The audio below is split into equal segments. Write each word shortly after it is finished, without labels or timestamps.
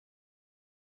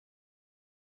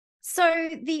So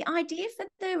the idea for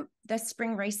the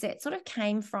spring reset sort of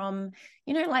came from,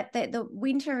 like the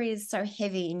winter is so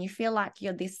heavy and you feel like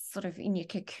you're this sort of in your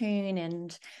cocoon,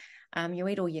 and you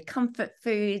eat all your comfort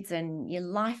foods and your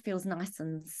life feels nice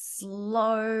and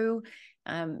slow.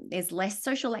 There's less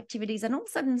social activities, and all of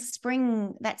a sudden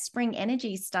that spring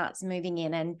energy starts moving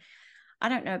in. And I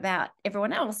don't know about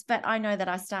everyone else, but I know that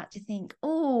I start to think,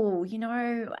 the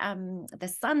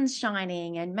sun's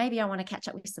shining and maybe I want to catch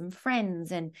up with some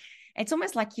friends. And it's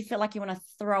almost like you feel like you want to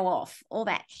throw off all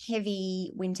that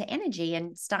heavy winter energy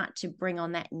and start to bring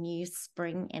on that new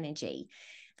spring energy.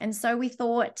 And so we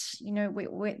thought,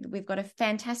 we've got a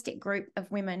fantastic group of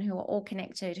women who are all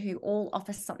connected, who all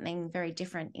offer something very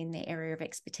different in their area of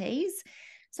expertise.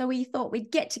 So we thought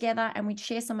we'd get together and we'd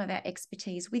share some of our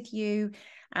expertise with you.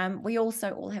 We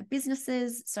also all have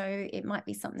businesses, so it might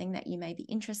be something that you may be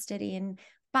interested in.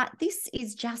 But this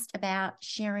is just about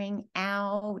sharing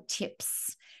our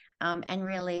tips and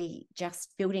really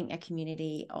just building a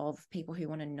community of people who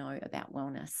want to know about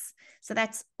wellness. So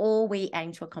that's all we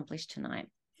aim to accomplish tonight.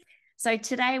 So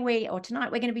tonight we're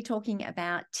going to be talking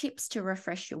about tips to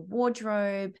refresh your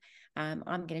wardrobe. I'm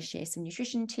going to share some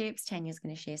nutrition tips. Tania's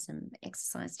going to share some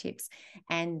exercise tips.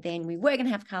 And then we were going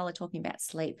to have Carla talking about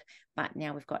sleep, but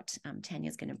now we've got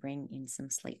Tania's going to bring in some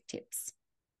sleep tips.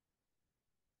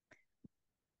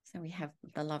 So we have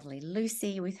the lovely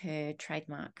Lucy with her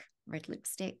trademark red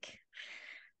lipstick.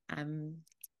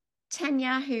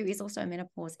 Tania, who is also a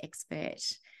menopause expert,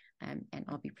 and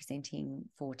I'll be presenting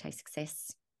for Taste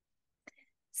Success.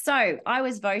 So I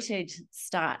was voted to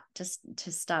start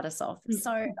us off.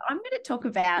 So I'm going to talk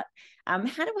about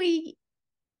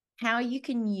how you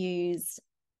can use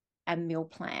a meal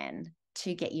plan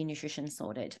to get your nutrition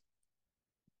sorted.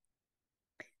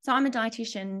 So I'm a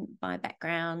dietitian by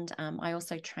background. I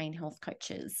also train health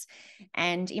coaches.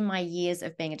 And in my years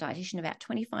of being a dietitian, about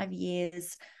 25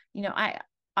 years,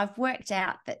 I've worked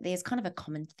out that there's kind of a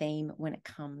common theme when it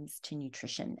comes to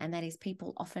nutrition, and that is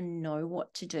people often know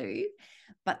what to do,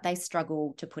 but they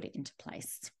struggle to put it into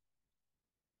place.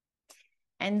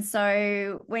 And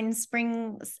so when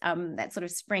spring, that sort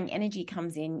of spring energy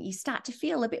comes in, you start to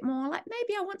feel a bit more like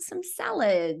maybe I want some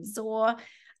salads, or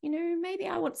maybe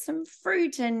I want some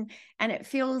fruit, and it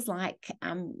feels like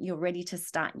you're ready to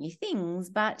start new things.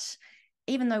 But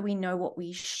even though we know what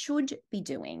we should be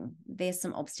doing, there's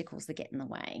some obstacles that get in the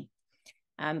way.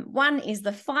 One is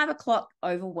the 5 o'clock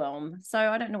overwhelm. So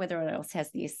I don't know whether anyone else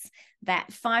has this,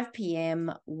 that 5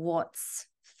 p.m. what's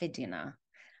for dinner.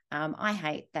 I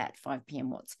hate that 5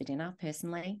 p.m. what's for dinner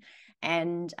personally.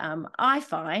 And I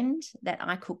find that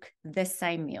I cook the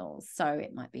same meals. So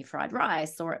it might be fried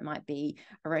rice, or it might be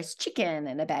a roast chicken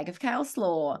and a bag of kale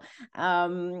slaw.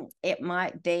 It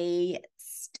might be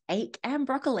steak and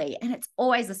broccoli. And it's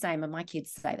always the same. And my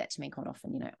kids say that to me quite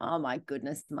often, oh my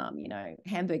goodness, Mum,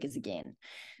 hamburgers again.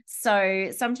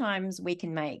 So sometimes we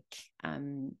can make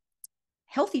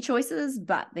healthy choices,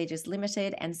 but they're just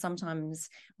limited. And sometimes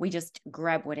we just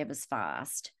grab whatever's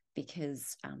fast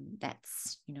because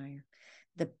that's,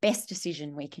 the best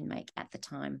decision we can make at the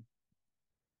time.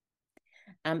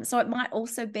 So it might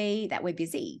also be that we're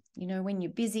busy. When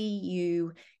you're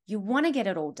busy, you want to get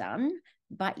it all done,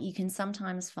 but you can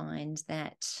sometimes find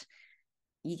that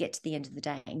you get to the end of the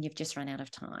day and you've just run out of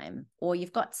time, or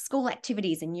you've got school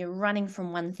activities and you're running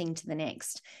from one thing to the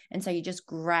next. And so you just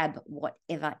grab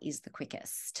whatever is the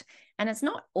quickest. And it's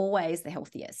not always the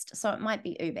healthiest. So it might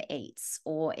be Uber Eats,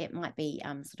 or it might be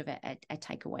sort of a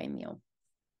takeaway meal.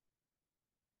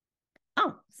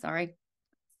 Oh, sorry.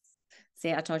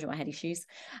 See, I told you I had issues.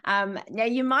 Now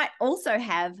you might also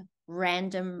have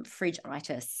random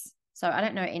fridge-itis. So I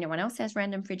don't know anyone else has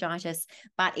random fridge-itis,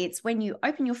 but it's when you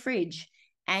open your fridge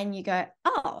and you go,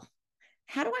 oh,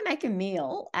 how do I make a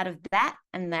meal out of that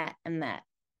and that and that?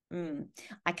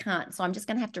 I can't. So I'm just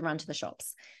going to have to run to the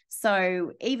shops.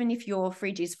 So even if your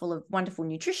fridge is full of wonderful,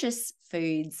 nutritious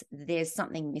foods, there's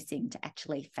something missing to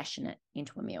actually fashion it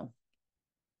into a meal.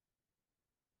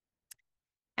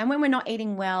 And when we're not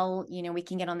eating well, we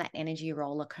can get on that energy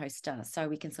roller coaster. So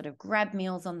we can sort of grab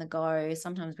meals on the go.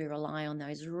 Sometimes we rely on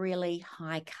those really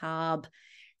high carb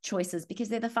choices because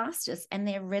they're the fastest and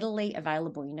they're readily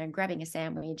available. Grabbing a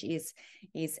sandwich is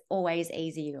always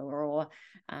easier, or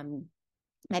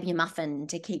maybe a muffin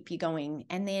to keep you going.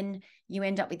 And then you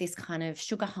end up with this kind of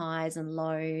sugar highs and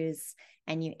lows,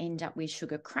 and you end up with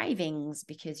sugar cravings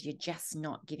because you're just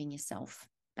not giving yourself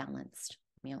balanced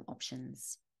meal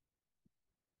options.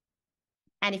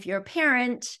 And if you're a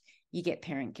parent, you get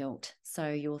parent guilt. So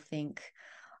you'll think,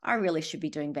 I really should be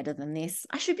doing better than this.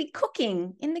 I should be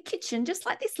cooking in the kitchen, just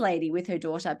like this lady with her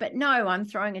daughter. But no, I'm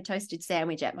throwing a toasted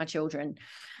sandwich at my children.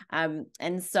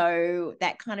 And so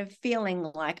that kind of feeling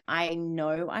like I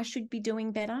know I should be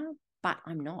doing better, but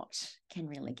I'm not, can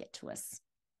really get to us.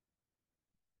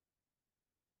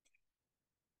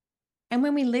 And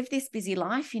when we live this busy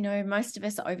life, most of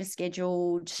us are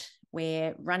overscheduled.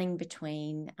 We're running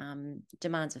between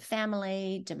demands of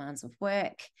family, demands of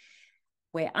work.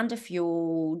 We're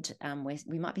underfueled.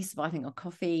 We might be surviving on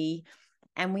coffee,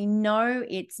 and we know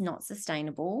it's not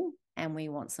sustainable, and we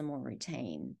want some more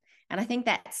routine. And I think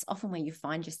that's often where you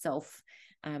find yourself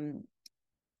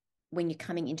when you're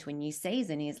coming into a new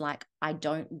season, is like, I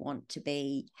don't want to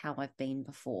be how I've been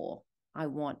before. I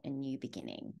want a new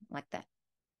beginning, like that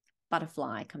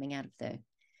butterfly coming out of the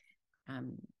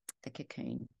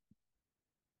cocoon.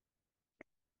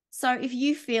 So if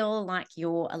you feel like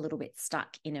you're a little bit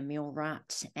stuck in a meal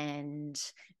rut, and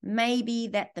maybe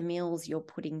that the meals you're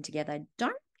putting together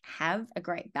don't have a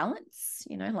great balance,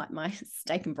 like my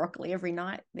steak and broccoli every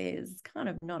night, there's kind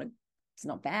of it's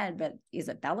not bad, but is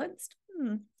it balanced?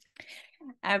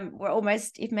 We're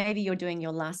almost, if maybe you're doing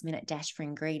your last minute dash for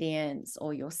ingredients,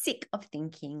 or you're sick of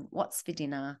thinking what's for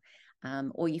dinner,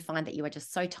 or you find that you are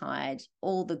just so tired,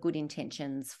 all the good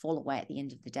intentions fall away at the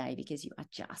end of the day because you are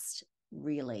just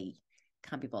really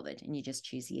can't be bothered, and you just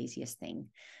choose the easiest thing.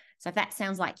 So if that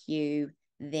sounds like you,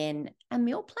 then a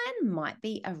meal plan might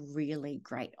be a really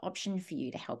great option for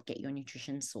you to help get your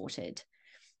nutrition sorted.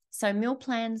 So meal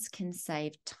plans can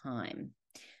save time.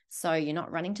 So you're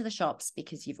not running to the shops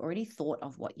because you've already thought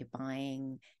of what you're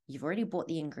buying. You've already bought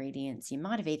the ingredients. You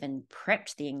might have even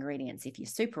prepped the ingredients if you're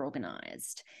super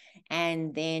organized.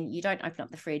 And then you don't open up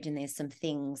the fridge and there's some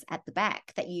things at the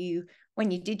back that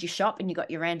when you did your shop and you got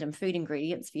your random food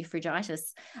ingredients for your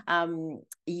fridgitis,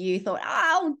 you thought,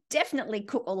 I'll definitely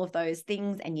cook all of those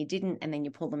things, and you didn't. And then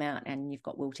you pull them out and you've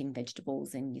got wilting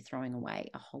vegetables, and you're throwing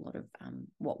away a whole lot of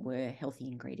what were healthy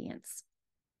ingredients.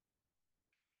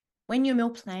 When you're meal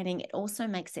planning, it also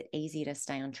makes it easier to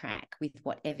stay on track with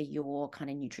whatever your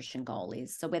kind of nutrition goal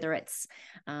is. So whether it's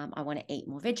I want to eat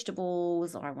more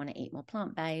vegetables, or I want to eat more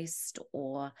plant-based,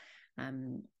 or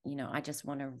I just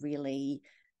want to really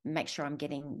make sure I'm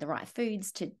getting the right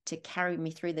foods to carry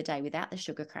me through the day without the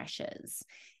sugar crashes.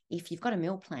 If you've got a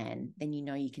meal plan, then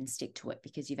you can stick to it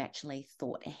because you've actually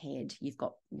thought ahead.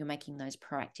 You're making those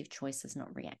proactive choices,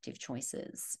 not reactive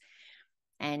choices.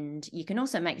 And you can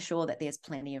also make sure that there's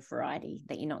plenty of variety,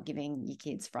 that you're not giving your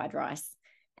kids fried rice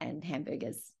and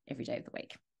hamburgers every day of the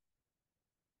week.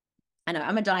 I know,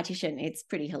 I'm a dietitian. It's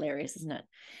pretty hilarious, isn't it?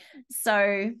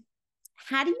 So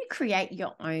how do you create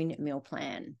your own meal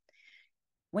plan?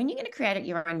 When you're going to create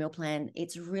your own meal plan,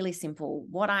 it's really simple.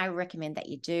 What I recommend that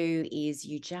you do is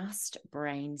you just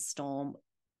brainstorm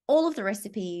all of the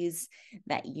recipes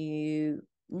that you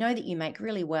know that you make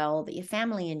really well, that your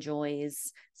family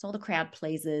enjoys, so all the crowd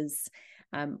pleasers,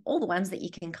 all the ones that you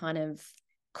can kind of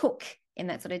cook in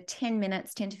that sort of 10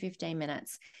 to 15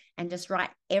 minutes, and just write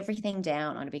everything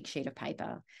down on a big sheet of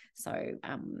paper. So,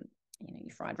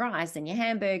 your fried rice and your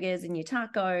hamburgers and your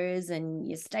tacos and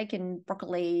your steak and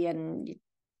broccoli and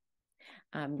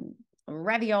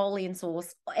ravioli and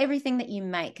sauce, everything that you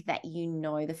make that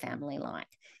the family like.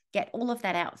 Get all of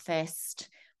that out first.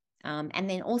 And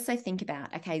then also think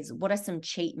about, okay, so what are some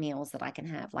cheat meals that I can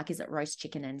have? Like, is it roast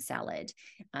chicken and salad?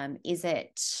 Is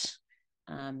it,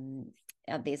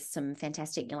 there's some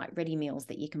fantastic, like ready meals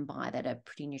that you can buy that are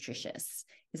pretty nutritious.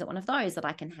 Is it one of those that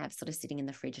I can have sort of sitting in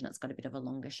the fridge and it's got a bit of a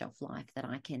longer shelf life that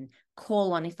I can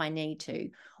call on if I need to?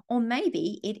 Or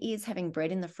maybe it is having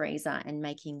bread in the freezer and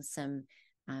making some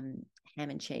ham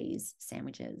and cheese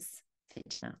sandwiches for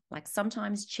dinner. Like,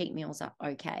 sometimes cheat meals are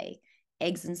okay.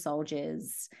 Eggs and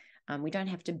soldiers. We don't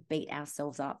have to beat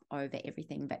ourselves up over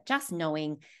everything, but just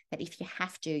knowing that if you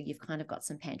have to, you've kind of got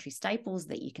some pantry staples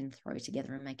that you can throw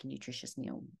together and make a nutritious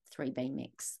meal, 3-bean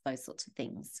mix, those sorts of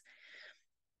things.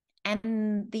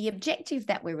 And the objective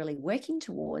that we're really working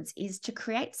towards is to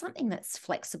create something that's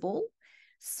flexible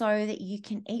so that you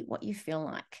can eat what you feel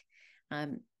like.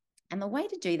 And the way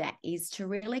to do that is to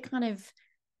really kind of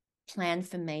plan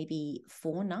for maybe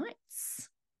 4 nights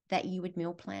that you would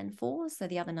meal plan for. So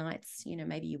the other nights,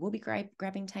 maybe you will be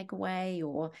grabbing takeaway,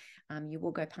 or you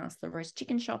will go past the roast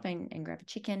chicken shop and grab a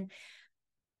chicken.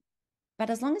 But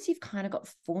as long as you've kind of got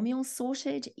 4 meals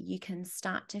sorted, you can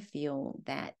start to feel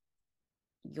that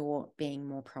you're being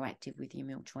more proactive with your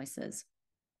meal choices.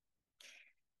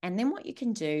 And then what you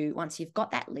can do once you've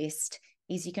got that list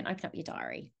is you can open up your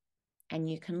diary and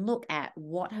you can look at,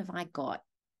 what have I got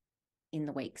in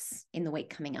the week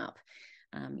coming up?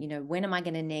 When am I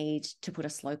going to need to put a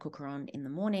slow cooker on in the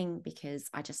morning because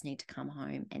I just need to come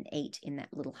home and eat in that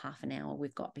little half an hour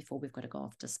we've got before we've got to go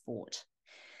off to sport.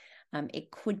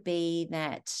 It could be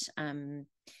that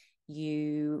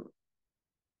you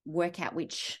work out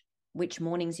which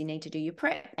mornings you need to do your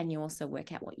prep, and you also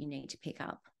work out what you need to pick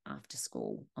up after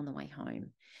school on the way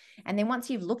home. And then once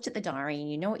you've looked at the diary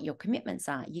and you know what your commitments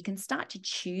are, you can start to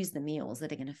choose the meals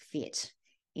that are going to fit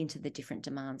into the different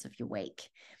demands of your week.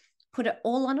 Put it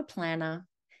all on a planner.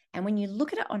 And when you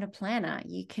look at it on a planner,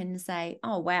 you can say,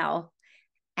 oh, wow,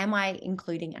 am I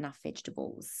including enough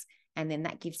vegetables? And then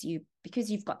that gives you, because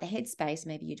you've got the headspace,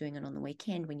 maybe you're doing it on the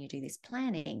weekend when you do this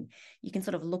planning, you can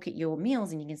sort of look at your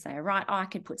meals and you can say, right, I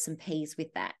could put some peas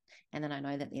with that. And then I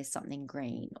know that there's something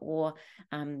green. Or,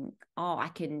 I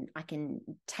can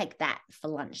take that for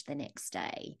lunch the next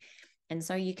day. And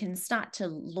so you can start to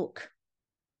look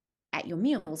at your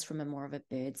meals from a more of a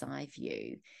bird's eye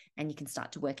view, and you can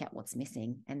start to work out what's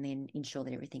missing and then ensure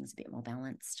that everything's a bit more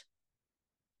balanced.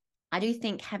 I do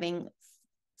think having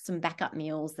some backup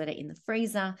meals that are in the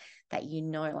freezer that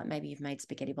like maybe you've made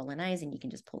spaghetti bolognese and you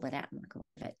can just pull that out and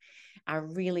microwave it, are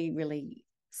really, really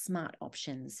smart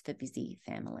options for busy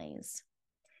families.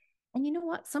 And you know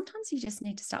what? Sometimes you just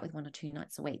need to start with 1 or 2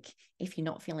 nights a week if you're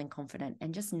not feeling confident,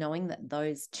 and just knowing that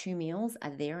those 2 meals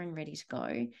are there and ready to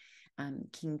go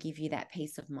can give you that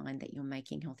peace of mind that you're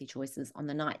making healthy choices on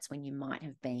the nights when you might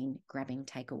have been grabbing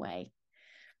takeaway.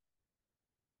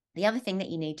 The other thing that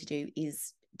you need to do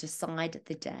is decide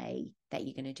the day that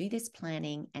you're going to do this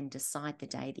planning, and decide the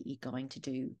day that you're going to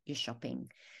do your shopping.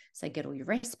 So get all your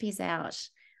recipes out,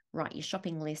 write your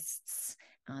shopping lists,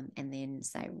 and then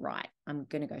say, right, I'm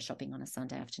going to go shopping on a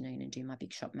Sunday afternoon and do my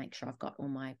big shop, make sure I've got all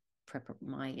my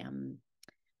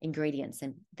ingredients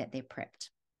and that they're prepped.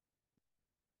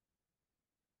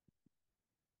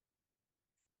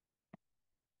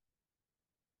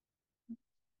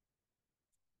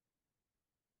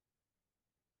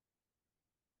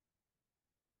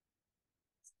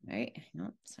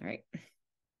 Sorry.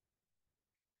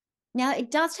 Now,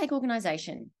 it does take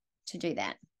organization to do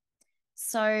that.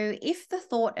 So if the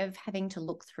thought of having to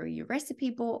look through your recipe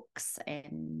books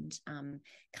and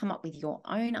come up with your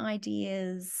own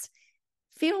ideas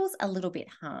feels a little bit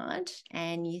hard,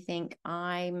 and you think,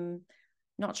 I'm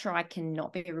not sure I can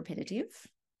not be repetitive,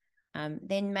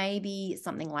 then maybe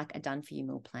something like a done-for-you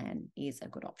meal plan is a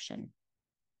good option.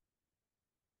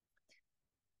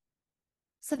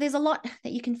 So there's a lot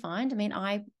that you can find. I mean,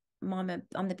 I'm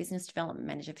the business development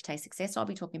manager for Taste Success. So I'll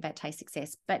be talking about Taste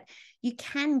Success, but you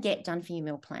can get done-for-you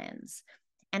meal plans.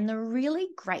 And the really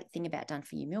great thing about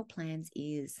done-for-you meal plans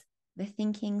is the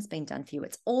thinking's been done for you.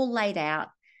 It's all laid out,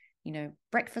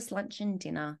 breakfast, lunch, and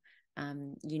dinner.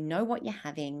 You know what you're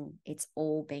having. It's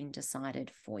all been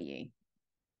decided for you.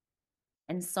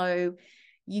 And so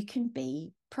you can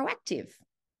be proactive.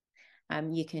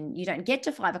 You don't get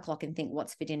to 5 o'clock and think,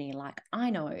 what's for dinner? You're like, I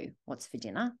know what's for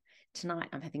dinner. Tonight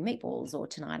I'm having meatballs, or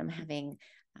tonight I'm having,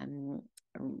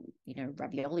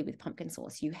 ravioli with pumpkin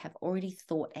sauce. You have already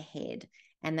thought ahead,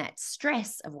 and that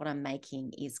stress of what I'm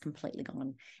making is completely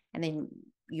gone. And then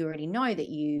you already know that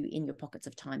in your pockets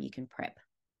of time, you can prep.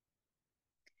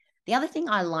 The other thing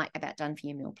I like about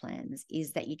done-for-you meal plans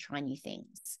is that you try new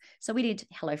things. So we did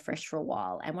HelloFresh for a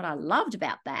while, and what I loved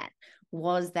about that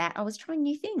was that I was trying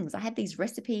new things. I had these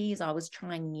recipes. I was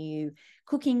trying new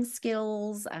cooking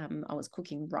skills. I was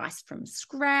cooking rice from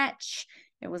scratch.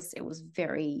 It was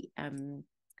very,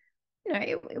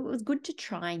 it was good to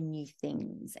try new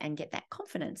things and get that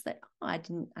confidence that I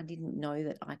didn't know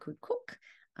that I could cook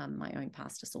my own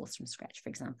pasta sauce from scratch, for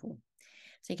example.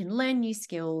 So you can learn new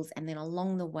skills, and then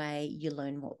along the way, you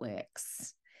learn what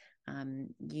works.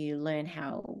 You learn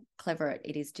how clever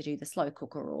it is to do the slow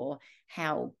cooker, or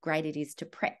how great it is to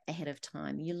prep ahead of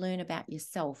time. You learn about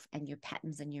yourself and your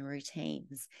patterns and your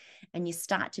routines, and you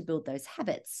start to build those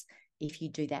habits if you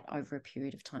do that over a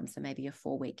period of time. So maybe a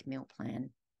 4-week meal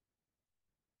plan.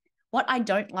 What I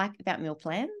don't like about meal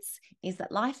plans is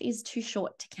that life is too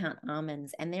short to count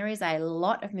almonds. And there is a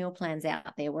lot of meal plans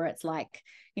out there where it's like,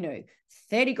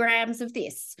 30 grams of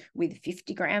this with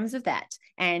 50 grams of that.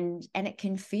 And it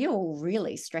can feel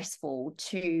really stressful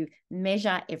to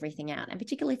measure everything out. And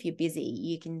particularly if you're busy,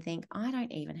 you can think, I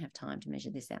don't even have time to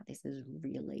measure this out. This is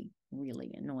really,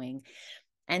 really annoying.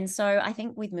 And so I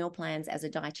think with meal plans, as a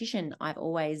dietitian, I've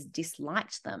always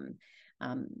disliked them.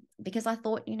 Because I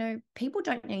thought, people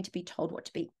don't need to be told what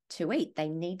to eat. They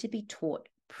need to be taught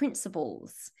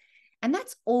principles. And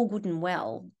that's all good and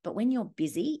well. But when you're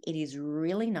busy, it is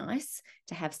really nice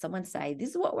to have someone say, this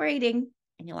is what we're eating.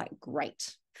 And you're like,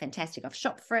 great, fantastic. I've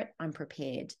shopped for it. I'm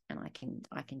prepared. And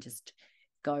I can just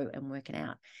go and work it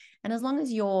out. And as long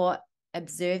as you're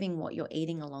observing what you're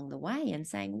eating along the way and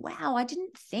saying, wow, I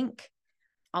didn't think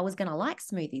I was going to like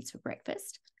smoothies for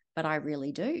breakfast, but I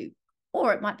really do.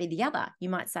 Or it might be the other. You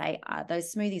might say,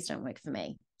 those smoothies don't work for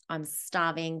me. I'm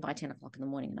starving by 10 o'clock in the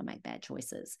morning and I make bad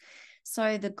choices.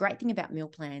 So the great thing about meal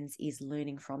plans is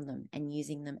learning from them and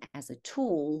using them as a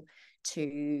tool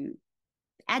to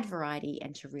add variety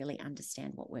and to really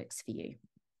understand what works for you.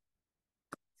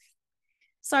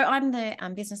 So I'm the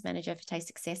business manager for Taste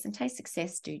Success, and Taste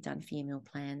Success do done-for-you meal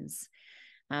plans.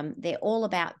 They're all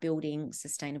about building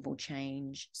sustainable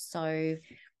change. So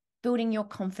building your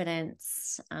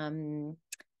confidence,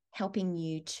 helping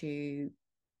you to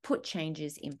put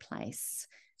changes in place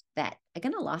that are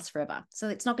going to last forever. So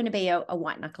it's not going to be a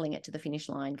white knuckling it to the finish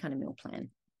line kind of meal plan.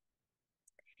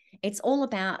 It's all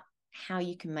about how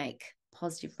you can make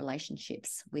positive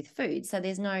relationships with food. So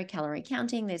there's no calorie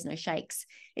counting, there's no shakes.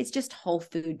 It's just whole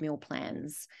food meal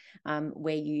plans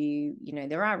where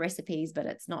there are recipes, but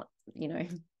it's not,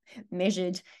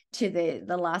 measured to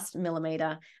the last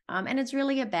millimeter. And it's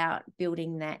really about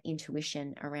building that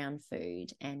intuition around food.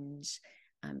 And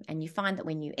you find that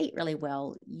when you eat really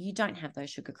well, you don't have those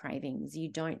sugar cravings. You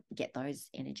don't get those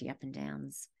energy up and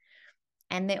downs.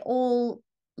 And they're all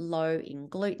low in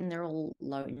gluten. They're all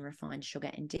low in refined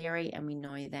sugar and dairy. And we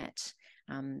know that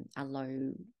a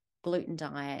low gluten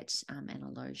diet and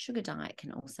a low sugar diet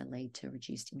can also lead to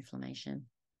reduced inflammation.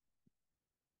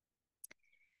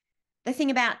 The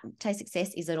thing about Taste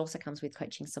Success is it also comes with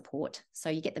coaching support. So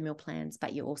you get the meal plans,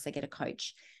 but you also get a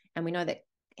coach. And we know that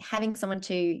having someone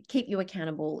to keep you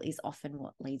accountable is often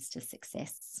what leads to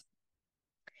success.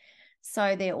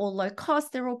 So they're all low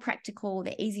cost, they're all practical,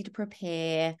 they're easy to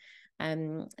prepare.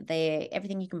 They're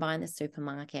everything you can buy in the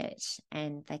supermarket,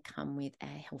 and they come with a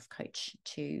health coach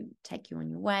to take you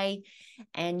on your way.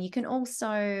 And you can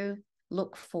also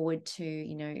look forward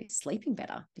to, sleeping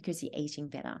better because you're eating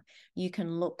better. You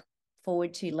can look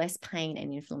forward to less pain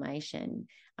and inflammation,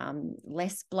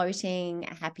 less bloating,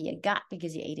 a happier gut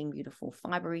because you're eating beautiful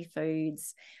fibery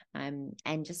foods, and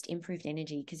just improved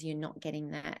energy because you're not getting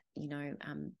that,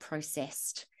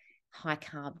 processed high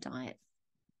carb diet.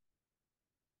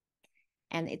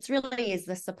 And it's really is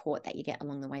the support that you get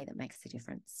along the way that makes the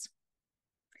difference.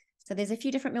 So there's a few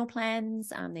different meal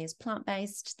plans. There's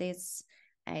plant-based, there's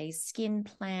a skin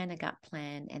plan, a gut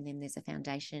plan, and then there's a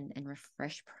foundation and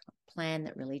refresh plan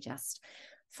that really just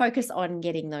focus on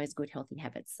getting those good healthy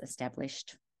habits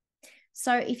established.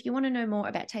 So if you want to know more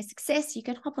about Taste Success, you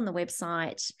can hop on the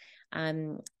website.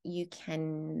 You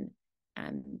can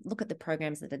look at the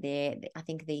programs that are there. I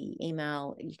think the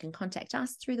email, you can contact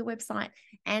us through the website,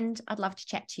 and I'd love to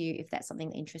chat to you if that's something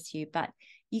that interests you. But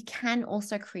you can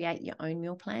also create your own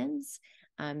meal plans.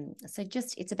 So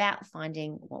it's about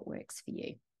finding what works for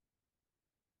you.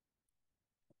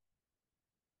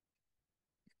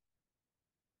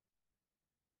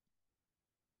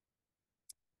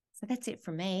 So that's it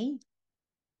from me.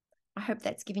 I hope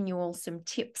that's given you all some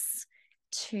tips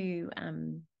to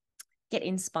get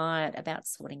inspired about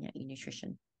sorting out your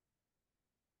nutrition.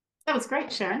 That was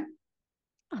great, Sharon.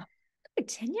 Oh, good,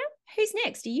 Tania. Who's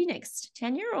next? Are you next,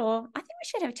 Tania? Or I think we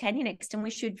should have Tania next, and we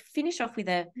should finish off with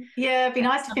a... Yeah, it'd be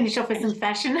nice to finish off with some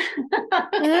fashion.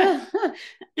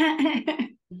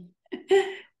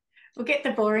 We'll get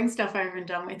the boring stuff over and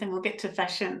done with, and we'll get to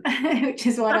fashion, which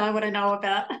is what I want to know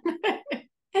about.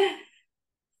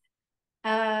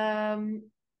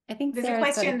 I think there's Sarah's a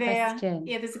question got a there. question.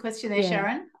 Yeah, there's a question there,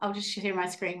 Sharon. I'll just share my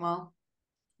screen while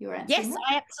you're answering. Yes,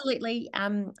 I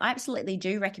absolutely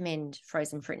do recommend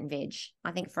frozen fruit and veg.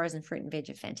 I think frozen fruit and veg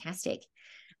are fantastic.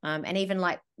 And even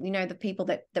the people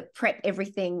that prep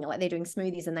everything, like they're doing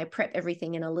smoothies and they prep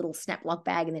everything in a little Snaplock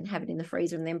bag and then have it in the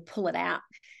freezer and then pull it out.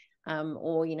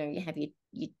 Or, you have your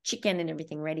chicken and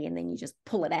everything ready and then you just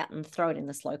pull it out and throw it in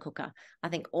the slow cooker. I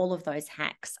think all of those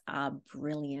hacks are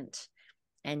brilliant,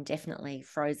 and definitely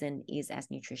frozen is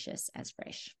as nutritious as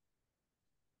fresh.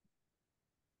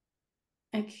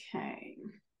 Okay.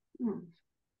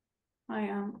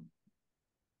 Can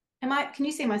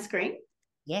you see my screen?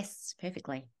 Yes,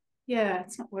 perfectly. Yeah,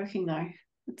 it's not working though.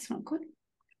 It's not good.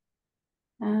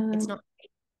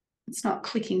 It's not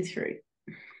clicking through.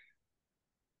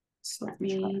 Just let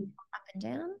me try up and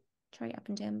down. Try up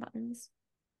and down buttons.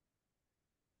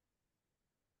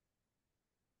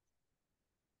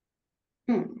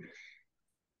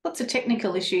 Lots of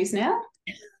technical issues now.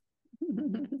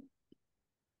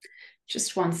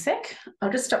 Just one sec.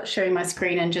 I'll just stop sharing my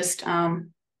screen and just have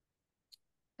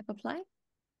a play.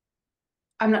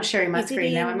 I'm not sharing my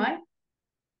screen now, am I?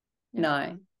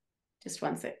 No. Just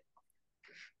one sec.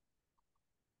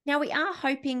 Now we are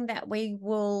hoping that we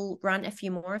will run a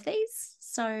few more of these.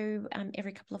 So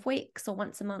every couple of weeks or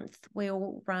once a month,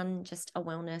 we'll run just a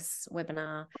wellness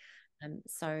webinar.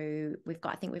 So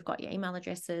I think we've got your email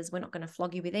addresses. We're not going to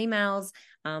flog you with emails,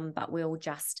 but we'll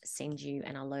just send you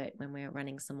an alert when we're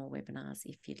running some more webinars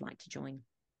if you'd like to join.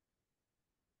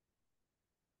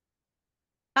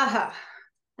 Aha,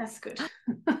 that's good. Take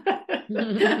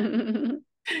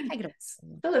it away.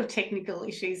 A lot of technical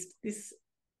issues this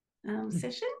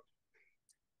session.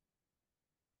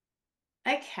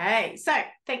 Okay, so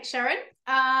thanks, Sharon.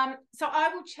 So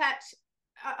I will chat.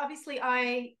 Obviously,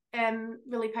 I am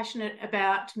really passionate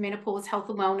about menopause, health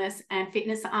and wellness and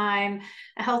fitness. I'm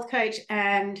a health coach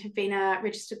and have been a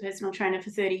registered personal trainer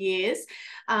for 30 years.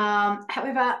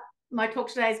 However, my talk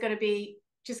today is going to be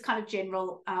just kind of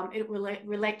general. It will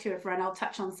relate to everyone. I'll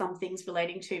touch on some things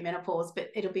relating to menopause, but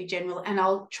it'll be general. And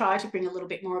I'll try to bring a little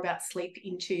bit more about sleep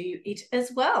into it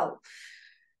as well.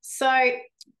 So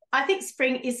I think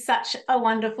spring is such a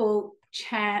wonderful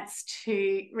chance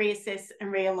to reassess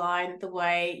and realign the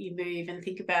way you move and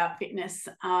think about fitness.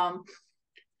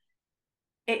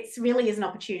 It really is an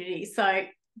opportunity. So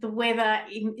the weather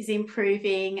is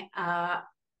improving.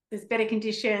 There's better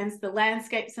conditions. The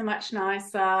landscapes are much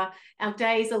nicer. Our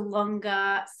days are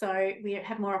longer, so we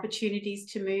have more opportunities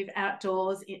to move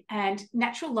outdoors, and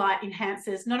natural light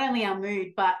enhances not only our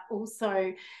mood, but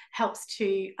also helps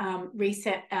to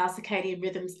reset our circadian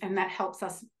rhythms, and that helps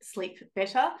us sleep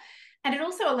better. And it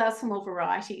also allows for more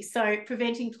variety, so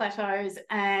preventing plateaus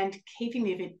and keeping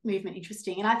movement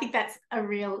interesting. And I think that's a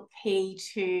real key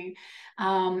to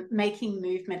making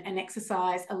movement and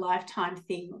exercise a lifetime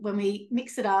thing. When we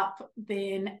mix it up,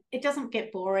 then it doesn't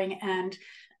get boring, and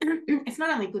it's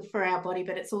not only good for our body,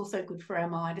 but it's also good for our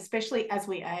mind, especially as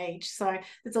we age. So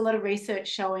there's a lot of research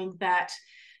showing that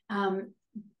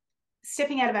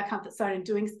stepping out of our comfort zone and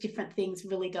doing different things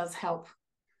really does help.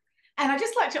 And I'd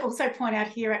just like to also point out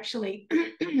here, actually,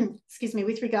 excuse me,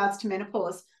 with regards to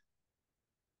menopause.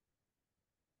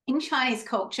 In Chinese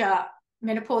culture,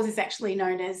 menopause is actually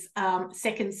known as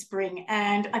second spring.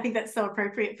 And I think that's so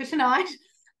appropriate for tonight.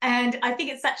 And I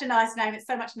think it's such a nice name. It's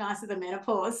so much nicer than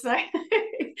menopause. So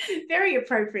very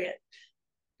appropriate.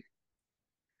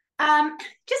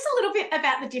 Just a little bit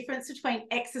about the difference between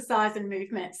exercise and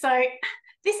movement. So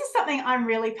this is something I'm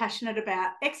really passionate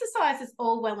about. Exercise is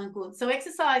all well and good. So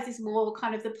exercise is more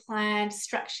kind of the planned,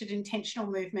 structured, intentional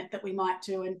movement that we might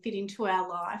do and fit into our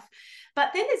life.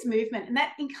 But then there's movement, and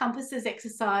that encompasses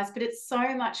exercise, but it's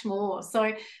so much more.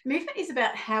 So movement is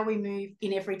about how we move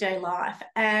in everyday life.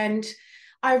 And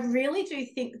I really do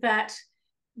think that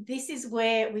this is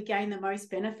where we gain the most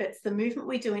benefits, the movement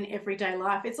we do in everyday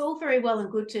life. It's all very well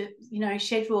and good to,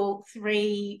 schedule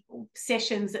 3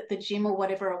 sessions at the gym or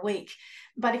whatever a week.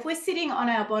 But if we're sitting on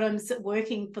our bottoms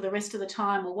working for the rest of the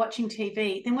time or watching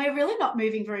TV, then we're really not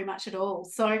moving very much at all.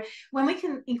 So when we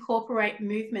can incorporate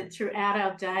movement throughout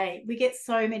our day, we get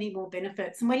so many more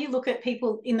benefits. And when you look at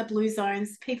people in the blue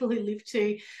zones, people who live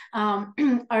to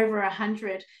over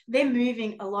 100, they're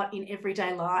moving a lot in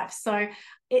everyday life. So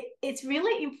it's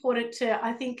really important to,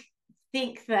 I think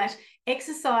that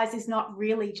exercise is not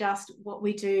really just what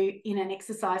we do in an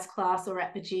exercise class or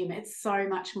at the gym. It's so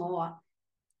much more.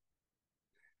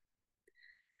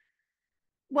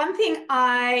 One thing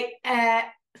I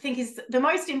think is the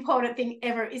most important thing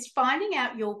ever is finding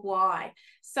out your why.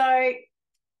 So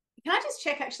can I just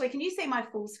check, actually, can you see my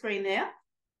full screen there?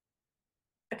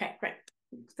 Okay, great.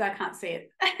 So I can't see it.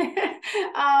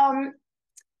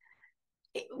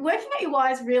 Working out your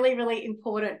why is really, really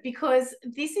important, because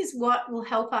this is what will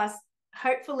help us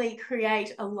hopefully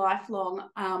create a lifelong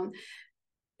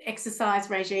exercise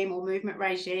regime or movement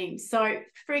regime. So,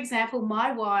 for example,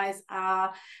 my whys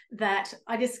are that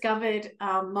I discovered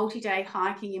multi-day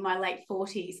hiking in my late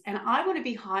 40s, and I want to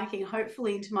be hiking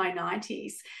hopefully into my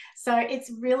 90s. So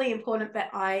it's really important that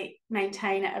I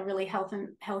maintain a really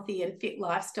healthy and fit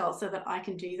lifestyle so that I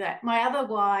can do that. My other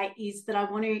why is that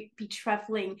I want to be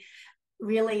traveling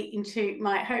really into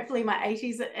hopefully my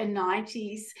 80s and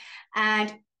 90s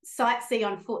and sightsee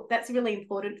on foot. That's really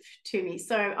important to me.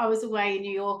 So I was away in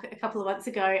New York a couple of months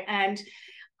ago, and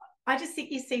I just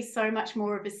think you see so much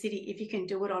more of a city if you can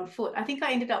do it on foot. I think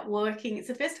I ended up walking, it's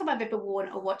the first time I've ever worn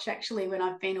a watch actually when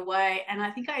I've been away, and I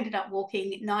think I ended up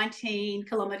walking 19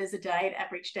 kilometers a day it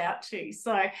averaged out to.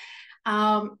 So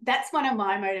that's one of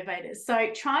my motivators.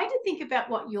 So trying to think about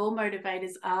what your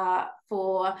motivators are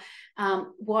for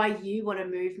why you want to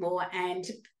move more and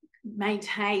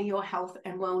maintain your health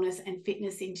and wellness and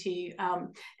fitness into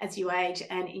as you age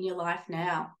and in your life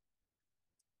now.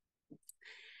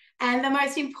 And the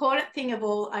most important thing of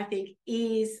all, I think,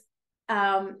 is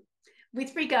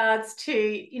with regards to,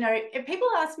 people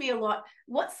ask me a lot,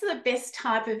 what's the best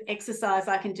type of exercise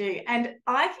I can do? And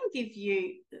I can give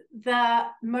you the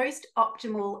most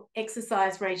optimal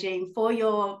exercise regime for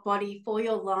your body, for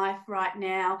your life right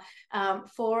now,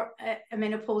 for a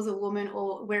menopausal woman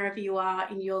or wherever you are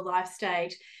in your life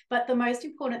stage. But the most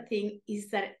important thing is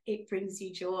that it brings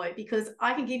you joy, because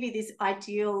I can give you this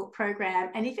ideal program,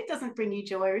 and if it doesn't bring you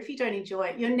joy, or if you don't enjoy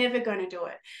it, you're never going to do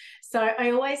it. So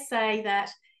I always say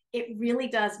that it really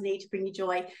does need to bring you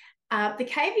joy. The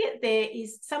caveat there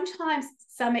is sometimes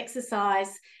some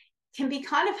exercise can be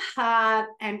kind of hard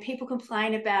and people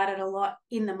complain about it a lot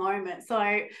in the moment.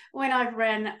 So when I've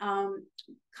run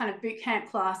kind of boot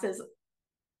camp classes,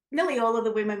 nearly all of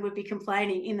the women would be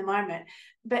complaining in the moment.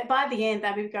 But by the end,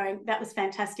 they'd be going, that was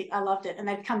fantastic, I loved it. And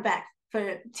they'd come back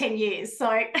for 10 years.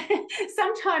 So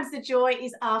sometimes the joy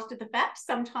is after the fact.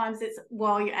 Sometimes it's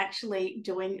while you're actually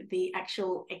doing the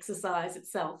actual exercise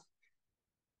itself.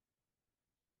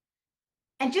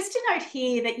 And just to note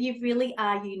here that you really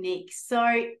are unique. So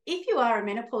if you are a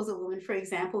menopausal woman, for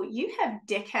example, you have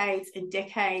decades and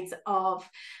decades of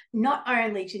not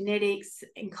only genetics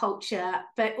and culture,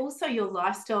 but also your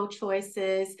lifestyle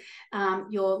choices,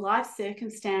 your life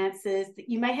circumstances.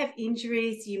 You may have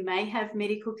injuries, you may have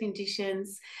medical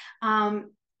conditions. So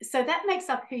that makes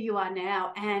up who you are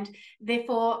now. And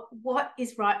therefore, what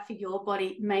is right for your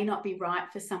body may not be right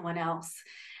for someone else.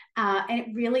 And it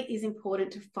really is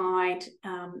important to find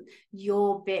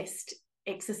your best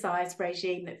exercise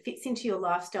regime that fits into your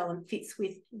lifestyle and fits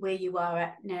with where you are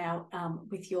at now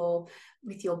with your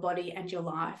body and your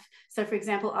life. So, for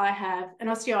example, I have an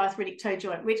osteoarthritic toe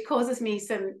joint, which causes me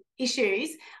some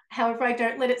issues. However, I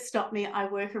don't let it stop me. I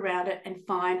work around it and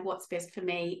find what's best for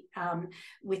me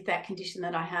with that condition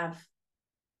that I have.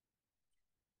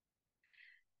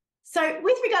 So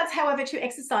with regards, however, to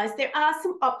exercise, there are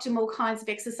some optimal kinds of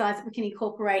exercise that we can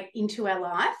incorporate into our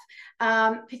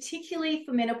life, particularly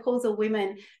for menopausal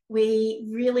women. We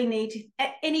really need to,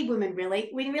 any woman really,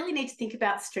 we really need to think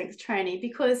about strength training,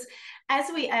 because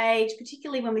as we age,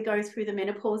 particularly when we go through the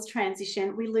menopause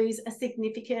transition, we lose a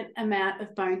significant amount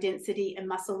of bone density and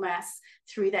muscle mass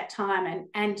through that time.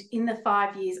 And in the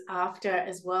 5 years after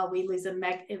as well, we lose a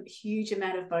huge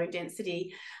amount of bone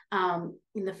density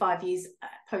in the 5 years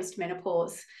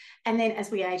post-menopause. And then as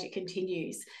we age, it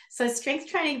continues. So strength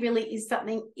training really is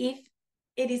something, if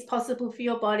it is possible for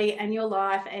your body and your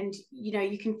life, and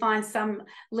you can find some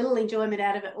little enjoyment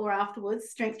out of it or afterwards,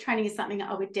 strength training is something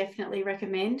I would definitely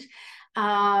recommend.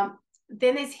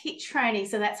 Then there's HIIT training.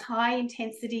 So that's high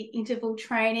intensity interval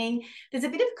training. There's a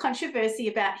bit of controversy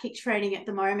about HIIT training at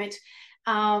the moment.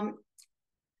 I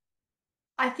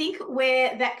think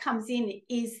where that comes in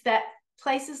is that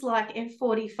places like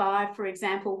F45, for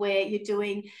example, where you're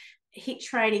doing HIIT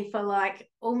training for like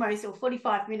almost or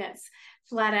 45 minutes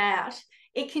flat out,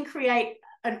 it can create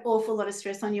an awful lot of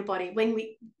stress on your body. When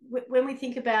we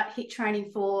think about HIIT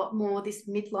training for more this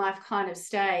midlife kind of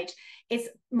stage, it's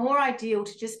more ideal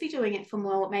to just be doing it for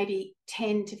more, maybe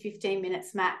 10 to 15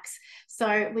 minutes max.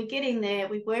 So we get in there,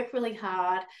 we work really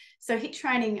hard. So HIIT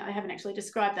training, I haven't actually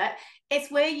described that.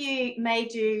 It's where you may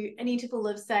do an interval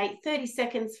of, say, 30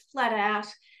 seconds flat out,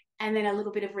 and then a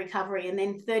little bit of recovery, and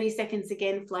then 30 seconds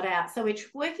again flat out. So we're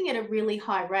working at a really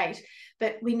high rate,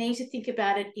 but we need to think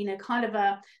about it in a kind of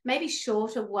a maybe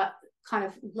shorter, what kind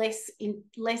of less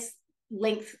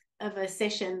length of a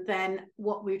session than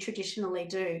what we traditionally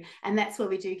do. And that's where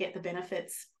we do get the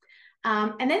benefits.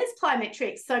 And then there's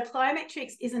plyometrics. So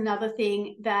plyometrics is another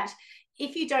thing that,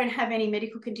 if you don't have any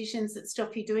medical conditions that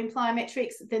stop you doing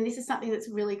plyometrics, then this is something that's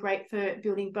really great for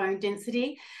building bone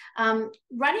density.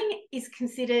 Running is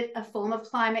considered a form of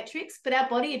plyometrics, but our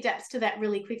body adapts to that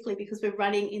really quickly because we're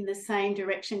running in the same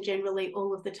direction generally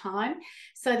all of the time.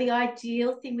 So the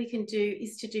ideal thing we can do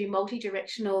is to do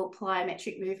multi-directional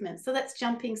plyometric movements. So that's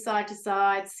jumping side to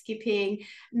side, skipping,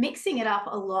 mixing it up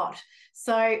a lot.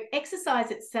 So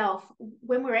exercise itself,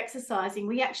 when we're exercising,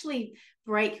 we actually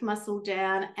break muscle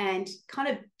down and kind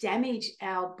of damage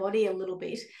our body a little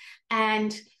bit.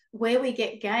 And where we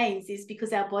get gains is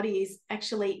because our body is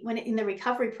actually, when in the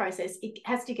recovery process, it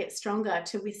has to get stronger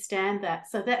to withstand that.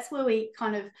 So that's where we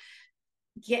kind of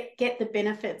get the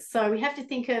benefits. So we have to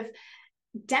think of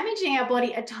damaging our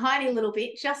body a tiny little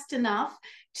bit, just enough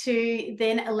to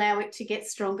then allow it to get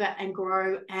stronger and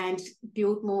grow and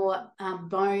build more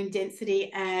bone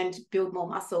density and build more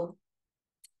muscle.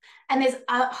 And there's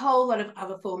a whole lot of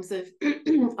other forms of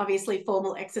obviously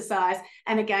formal exercise.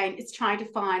 And again, it's trying to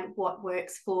find what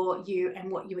works for you and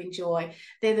what you enjoy.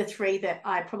 They're the three that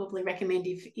I probably recommend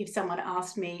if someone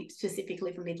asked me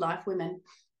specifically for midlife women.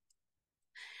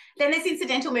 Then there's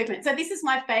incidental movement. So this is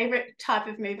my favorite type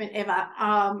of movement ever.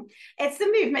 It's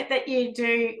the movement that you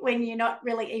do when you're not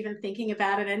really even thinking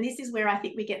about it. And this is where I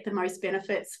think we get the most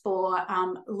benefits for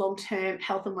long-term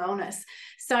health and wellness.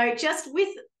 So just with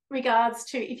regards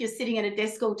to if you're sitting at a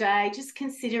desk all day, just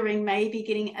considering maybe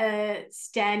getting a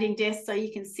standing desk so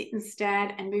you can sit and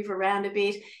stand and move around a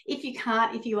bit. If you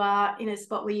can't, if you are in a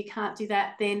spot where you can't do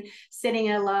that, then setting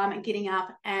an alarm and getting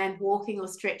up and walking or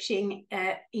stretching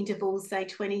at intervals, say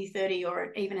 20, 30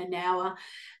 or even an hour,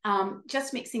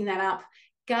 just mixing that up.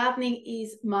 Gardening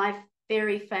is my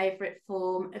very favorite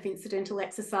form of incidental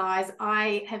exercise.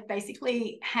 I have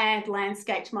basically hand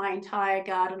landscaped my entire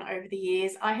garden over the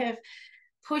years. I have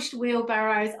pushed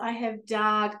wheelbarrows, I have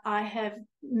dug, I have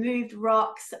moved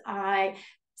rocks, I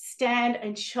stand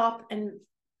and chop and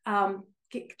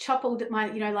chop all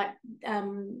my,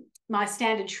 my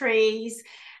standard trees.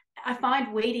 I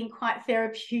find weeding quite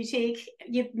therapeutic.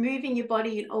 You're moving your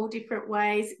body in all different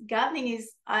ways. Gardening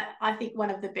is, I think, one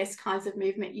of the best kinds of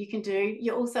movement you can do.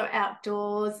 You're also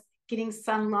outdoors, getting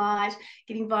sunlight,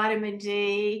 getting vitamin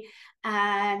D.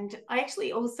 And I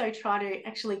actually also try to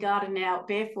actually garden now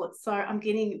barefoot. So I'm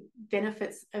getting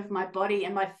benefits of my body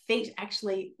and my feet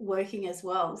actually working as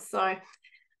well. So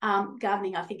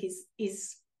gardening, I think,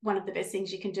 is one of the best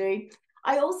things you can do.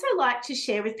 I also like to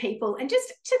share with people and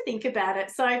just to think about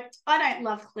it. So I don't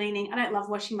love cleaning. I don't love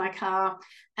washing my car.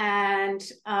 And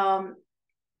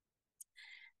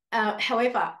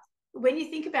however, when you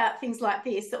think about things like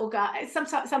this, or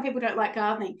some people don't like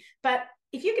gardening, but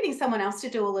if you're getting someone else to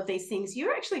do all of these things,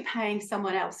 you're actually paying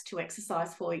someone else to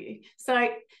exercise for you. So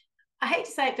I hate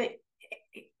to say it, but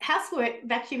housework,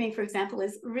 vacuuming, for example,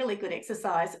 is really good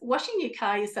exercise. Washing your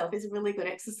car yourself is really good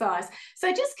exercise.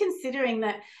 So just considering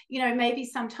that, maybe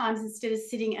sometimes instead of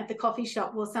sitting at the coffee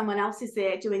shop while someone else is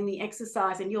there doing the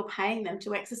exercise and you're paying them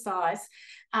to exercise,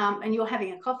 and you're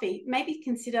having a coffee, maybe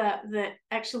consider that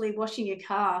actually washing your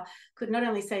car could not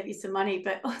only save you some money,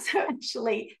 but also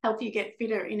actually help you get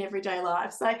fitter in everyday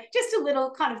life. So just a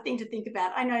little kind of thing to think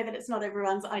about. I know that it's not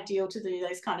everyone's ideal to do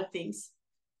those kind of things.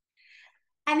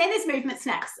 And then there's movement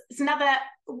snacks. It's another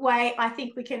way I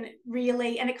think we can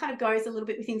really, and it kind of goes a little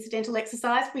bit with incidental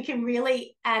exercise, we can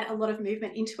really add a lot of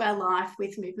movement into our life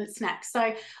with movement snacks.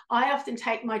 So I often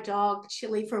take my dog,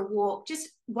 Chili, for a walk just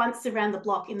once around the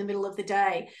block in the middle of the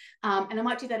day. And I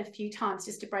might do that a few times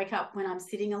just to break up when I'm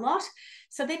sitting a lot.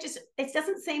 So it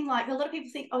doesn't seem like, a lot of people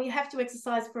think, oh, you have to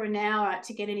exercise for an hour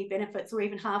to get any benefits, or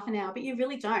even half an hour, but you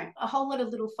really don't. A whole lot of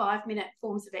little 5-minute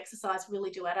forms of exercise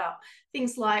really do add up.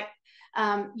 Things like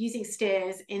using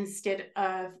stairs instead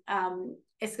of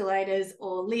escalators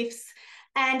or lifts.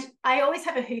 And I always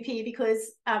have a hoop here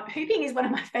because hooping is one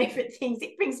of my favorite things.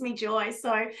 It brings me joy.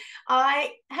 So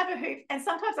I have a hoop, and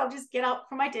sometimes I'll just get up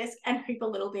from my desk and hoop a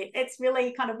little bit. It's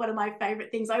really kind of one of my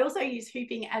favorite things. I also use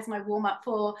hooping as my warm-up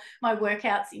for my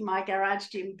workouts in my garage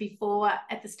gym, before,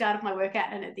 at the start of my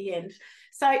workout, and at the end.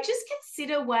 So just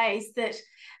consider ways that,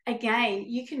 again,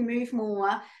 you can move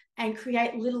more and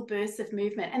create little bursts of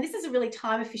movement. And this is a really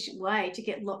time-efficient way to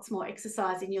get lots more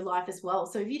exercise in your life as well.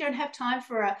 So if you don't have time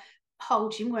for a whole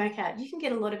gym workout, you can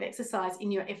get a lot of exercise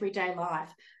in your everyday life.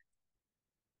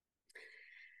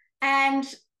 And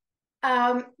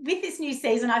with this new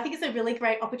season, I think it's a really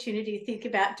great opportunity to think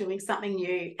about doing something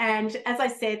new. And as I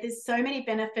said, there's so many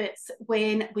benefits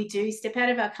when we do step out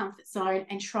of our comfort zone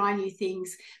and try new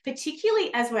things,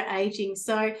 particularly as we're aging.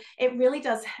 So it really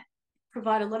does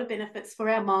provide a lot of benefits for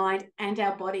our mind and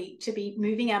our body to be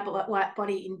moving our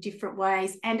body in different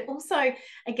ways, and also,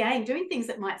 again, doing things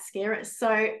that might scare us.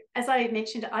 So as I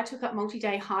mentioned, I took up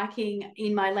multi-day hiking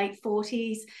in my late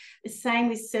 40s. The same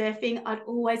with surfing. I'd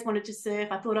always wanted to surf.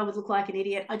 I thought I would look like an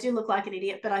idiot. I do look like an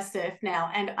idiot, but I surf now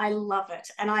and I love it.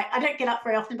 And I don't get up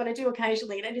very often, but I do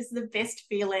occasionally, and it is the best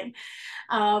feeling.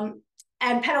 And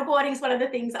paddleboarding is one of the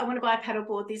things. I want to buy a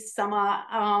paddleboard this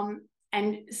summer,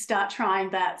 and start trying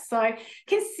that. So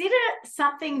consider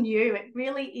something new. It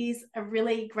really is a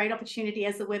really great opportunity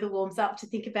as the weather warms up to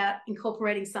think about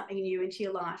incorporating something new into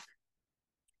your life.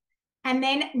 And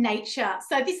then nature.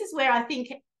 So this is where I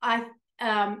think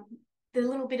the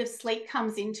little bit of sleep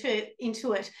comes into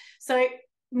it. So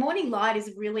morning light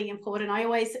is really important. I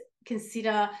always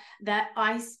consider that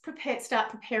I start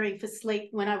preparing for sleep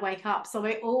when I wake up. So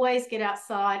I always get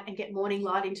outside and get morning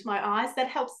light into my eyes. That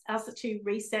helps us to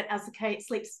reset our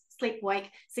sleep-wake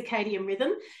circadian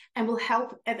rhythm, and will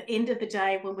help at the end of the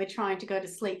day when we're trying to go to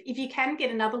sleep. If you can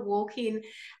get another walk in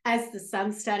as the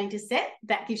sun's starting to set,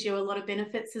 that gives you a lot of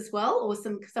benefits as well, or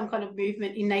some kind of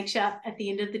movement in nature at the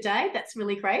end of the day. That's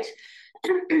really great.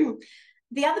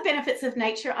 The other benefits of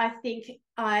nature, I think,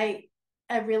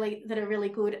 are really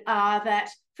good are that,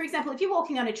 for example, if you're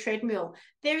walking on a treadmill,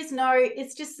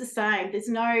 it's just the same. There's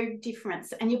no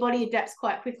difference, and your body adapts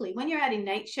quite quickly. When you're out in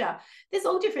nature, there's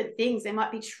all different things. There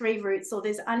might be tree roots, or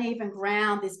there's uneven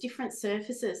ground, there's different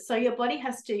surfaces. So your body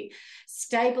has to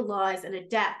stabilize and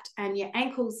adapt, and your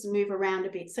ankles move around a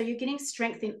bit. So you're getting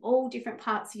strength in all different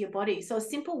parts of your body. So a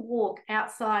simple walk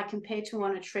outside compared to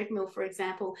on a treadmill, for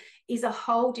example, is a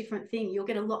whole different thing. You'll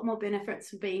get a lot more benefits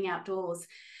from being outdoors.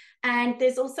 And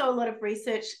there's also a lot of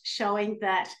research showing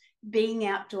that being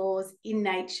outdoors in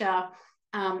nature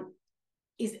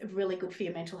is really good for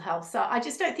your mental health. So I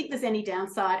just don't think there's any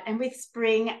downside. And with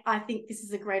spring, I think this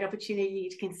is a great opportunity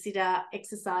to consider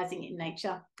exercising in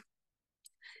nature.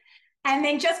 And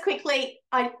then just quickly,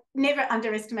 I never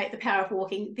underestimate the power of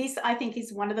walking. This, I think,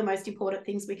 is one of the most important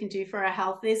things we can do for our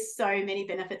health. There's so many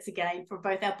benefits, again, for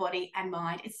both our body and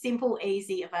mind. It's simple,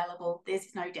 easy, available.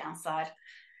 There's no downside.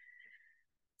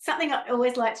 Something I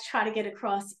always like to try to get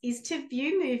across is to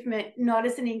view movement not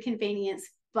as an inconvenience,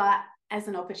 but as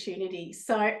an opportunity.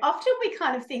 So often we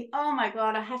kind of think, oh my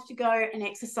God, I have to go and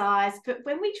exercise. But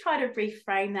when we try to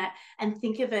reframe that and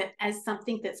think of it as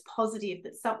something that's positive,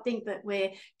 that's something that we're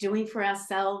doing for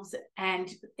ourselves and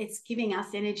it's giving us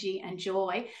energy and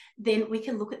joy, then we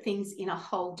can look at things in a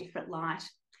whole different light.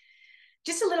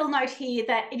 Just a little note here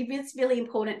that it is really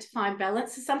important to find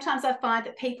balance. So sometimes I find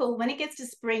that people, when it gets to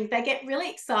spring, they get really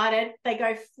excited. They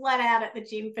go flat out at the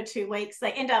gym for 2 weeks.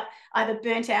 They end up either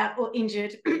burnt out or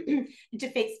injured. It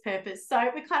defeats purpose. So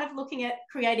we're kind of looking at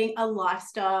creating a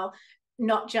lifestyle,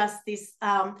 not just this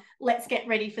let's get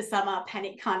ready for summer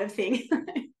panic kind of thing.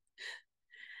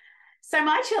 So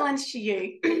my challenge to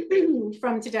you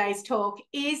from today's talk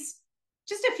is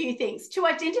just a few things. To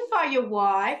identify your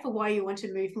why for why you want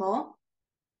to move more.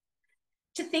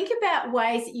 To think about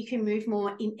ways that you can move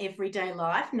more in everyday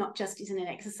life, not just in an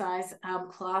exercise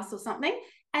class or something.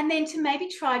 And then to maybe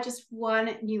try just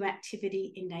one new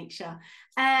activity in nature.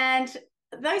 And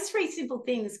those 3 simple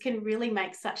things can really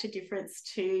make such a difference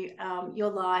to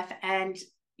your life and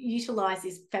utilize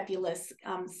this fabulous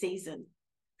season.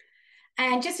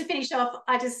 And just to finish off,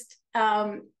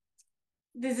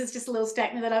 this is just a little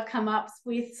statement that I've come up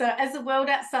with. So as the world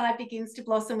outside begins to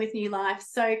blossom with new life,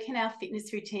 so can our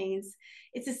fitness routines.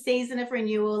 It's a season of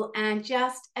renewal, and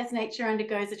just as nature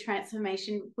undergoes a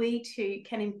transformation, we too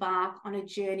can embark on a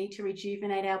journey to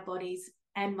rejuvenate our bodies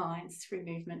and minds through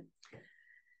movement.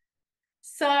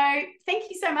 So thank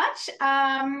you so much.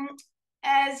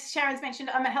 As Sharon's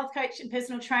mentioned, I'm a health coach and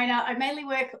personal trainer. I mainly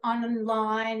work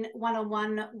online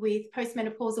one-on-one with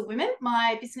postmenopausal women.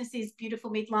 My business is Beautiful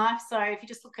Midlife. So if you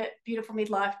just look at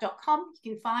beautifulmidlife.com,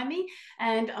 you can find me.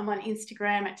 And I'm on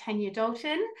Instagram at Tania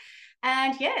Dalton.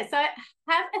 And yeah, so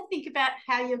have a think about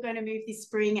how you're going to move this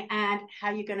spring and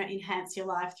how you're going to enhance your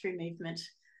life through movement.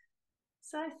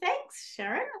 So thanks,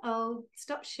 Sharon. I'll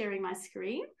stop sharing my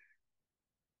screen.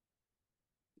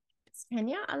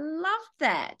 Tania, I love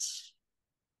that.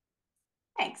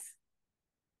 Thanks.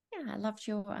 Yeah, I loved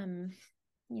your,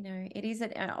 it is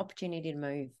an opportunity to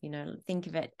move, think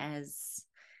of it as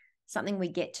something we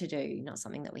get to do, not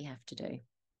something that we have to do.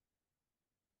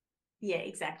 Yeah,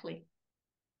 exactly.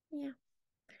 Yeah.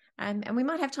 And we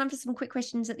might have time for some quick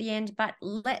questions at the end, but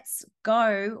let's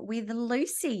go with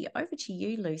Lucy. Over to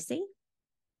you, Lucy.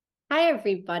 Hi,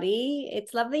 everybody.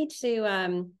 It's lovely to,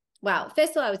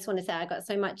 first of all, I just want to say I got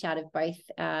so much out of both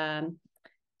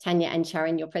Tania and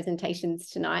Sharon, your presentations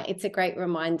tonight. It's a great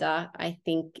reminder. I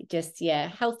think just,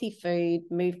 healthy food,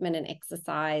 movement and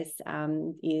exercise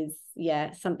is,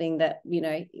 something that,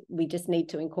 we just need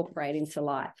to incorporate into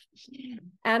life.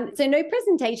 So no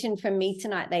presentation from me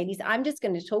tonight, ladies. I'm just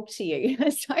going to talk to you.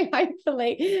 So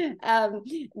hopefully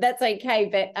that's okay.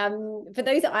 But for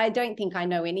those, I don't think I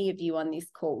know any of you on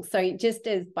this call. So just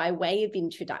as by way of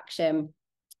introduction,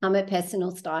 I'm a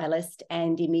personal stylist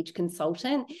and image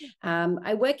consultant.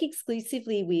 I work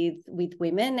exclusively with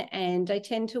women, and I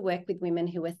tend to work with women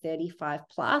who are 35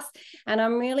 plus. And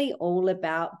I'm really all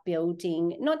about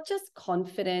building not just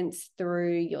confidence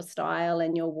through your style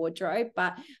and your wardrobe,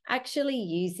 but actually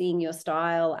using your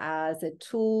style as a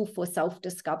tool for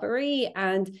self-discovery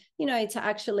and, to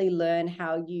actually learn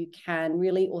how you can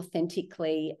really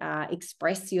authentically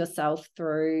express yourself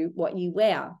through what you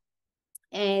wear.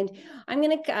 And I'm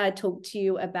going to talk to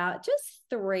you about just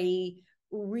 3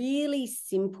 really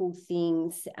simple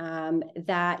things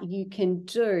that you can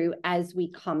do as we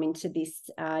come into this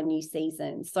new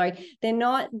season. So they're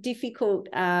not difficult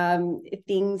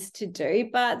things to do,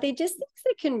 but they're just things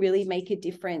that can really make a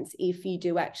difference if you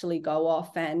do actually go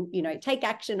off and, take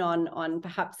action on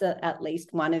perhaps at least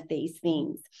one of these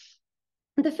things.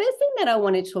 The first thing that I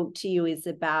want to talk to you is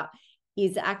about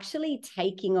is actually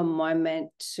taking a moment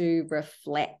to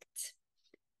reflect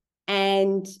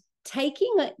and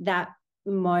taking that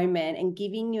moment and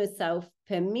giving yourself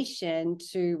permission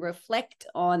to reflect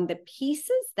on the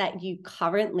pieces that you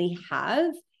currently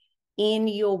have in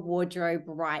your wardrobe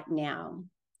right now.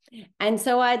 And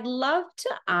so I'd love to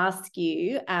ask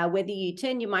you whether you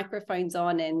turn your microphones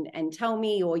on and tell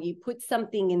me, or you put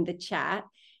something in the chat.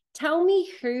 Tell me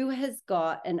who has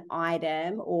got an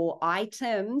item or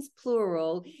items,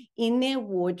 plural, in their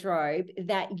wardrobe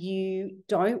that you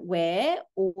don't wear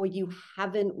or you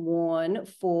haven't worn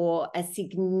for a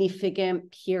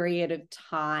significant period of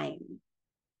time.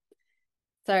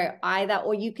 So either,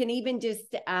 or you can even just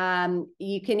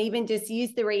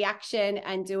use the reaction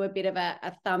and do a bit of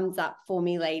a thumbs up for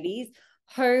me, ladies.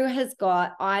 Who has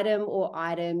got item or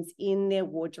items in their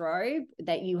wardrobe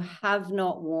that you have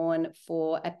not worn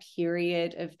for a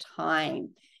period of time?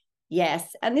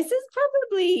 Yes. And this is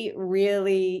probably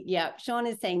really, yeah, Sean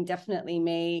is saying definitely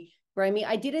me. Romy,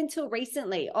 I did until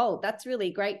recently. Oh, that's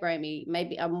really great, Romy.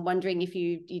 Maybe I'm wondering if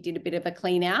you did a bit of a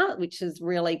clean out, which is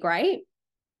really great.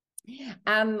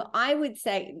 I would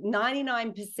say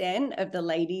 99% of the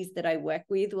ladies that I work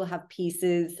with will have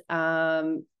pieces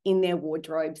in their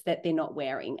wardrobes that they're not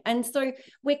wearing. And so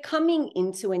we're coming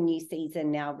into a new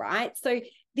season now, right? So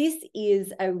this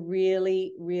is a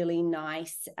really, really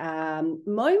nice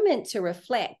moment to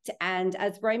reflect. And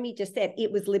as Romy just said,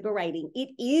 it was liberating. It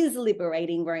is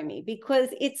liberating, Romy, because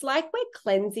it's like we're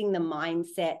cleansing the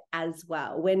mindset as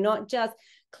well. We're not just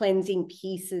cleansing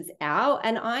pieces out.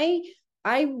 And I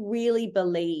really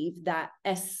believe that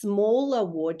a smaller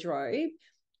wardrobe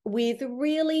with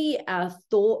really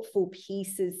thoughtful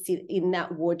pieces in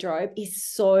that wardrobe is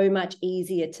so much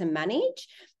easier to manage.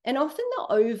 And often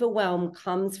the overwhelm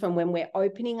comes from when we're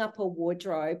opening up a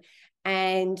wardrobe.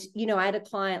 And, you know, I had a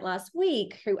client last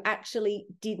week who actually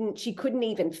she couldn't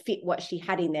even fit what she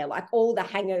had in there. Like all the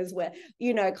hangers were,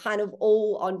 you know, kind of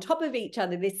all on top of each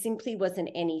other. There simply wasn't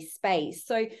any space.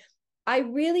 So I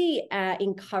really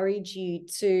encourage you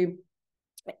to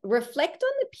reflect on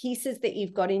the pieces that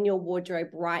you've got in your wardrobe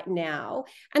right now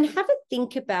and have a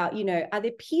think about, you know, are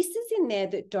there pieces in there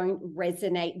that don't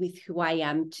resonate with who I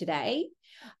am today?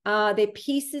 Are there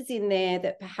pieces in there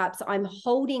that perhaps I'm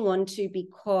holding on to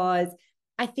because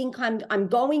I think I'm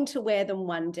going to wear them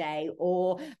one day,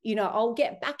 or, you know, I'll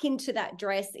get back into that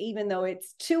dress, even though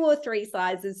it's 2 or 3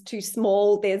 sizes too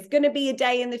small. There's going to be a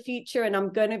day in the future and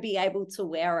I'm going to be able to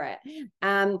wear it.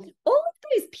 All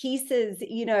of those pieces,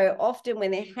 you know, often when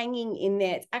they're hanging in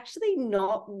there, it's actually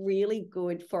not really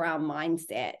good for our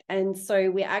mindset. And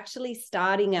so we're actually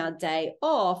starting our day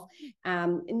off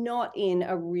not in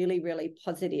a really, really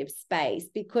positive space,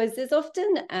 because there's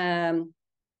often,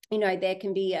 you know, there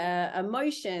can be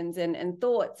emotions and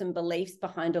thoughts and beliefs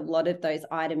behind a lot of those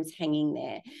items hanging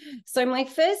there. So my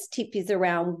first tip is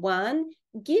around 1,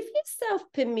 give yourself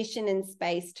permission and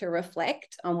space to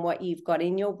reflect on what you've got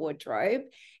in your wardrobe.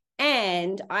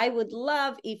 And I would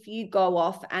love if you go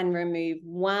off and remove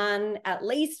at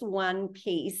least one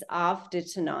piece after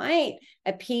tonight,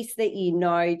 a piece that you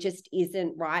know just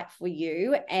isn't right for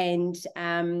you. And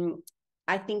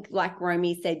I think, like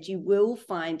Romy said, you will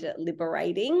find it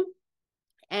liberating.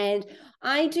 And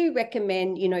I do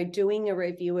recommend, you know, doing a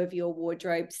review of your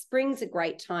wardrobe. Spring's a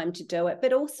great time to do it,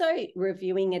 but also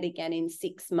reviewing it again in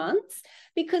 6 months,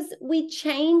 because we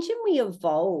change and we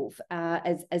evolve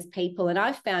as people. And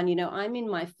I've found, you know, I'm in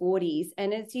my 40s,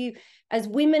 and as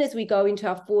women, as we go into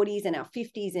our 40s and our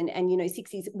 50s and you know,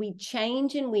 60s, we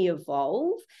change and we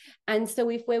evolve. And so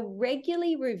if we're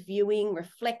regularly reviewing,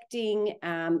 reflecting,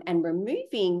 and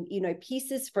removing, you know,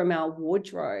 pieces from our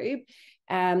wardrobe,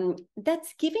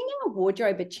 that's giving our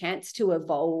wardrobe a chance to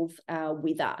evolve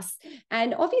with us.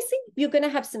 And obviously you're going to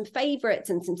have some favorites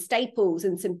and some staples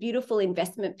and some beautiful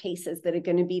investment pieces that are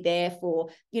going to be there for,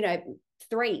 you know,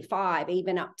 3, 5,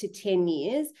 even up to 10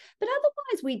 years. But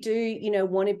otherwise we do, you know,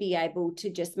 want to be able to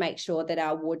just make sure that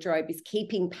our wardrobe is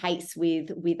keeping pace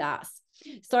with us.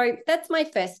 So that's my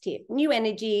first tip: new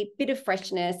energy, bit of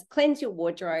freshness, cleanse your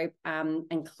wardrobe,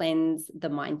 and cleanse the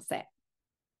mindset.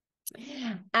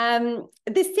 The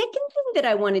second thing that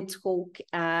I want to talk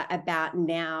about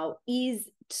now is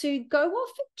to go off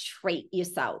and treat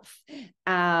yourself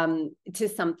to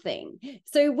something.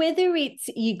 So whether it's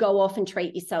you go off and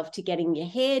treat yourself to getting your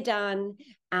hair done,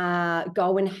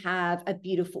 go and have a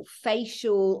beautiful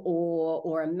facial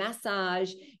or a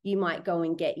massage, you might go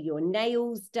and get your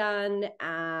nails done,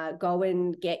 go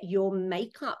and get your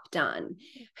makeup done.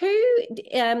 Who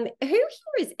here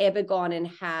has ever gone and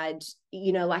had,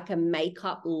 you know, like a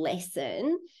makeup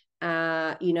lesson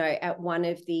at one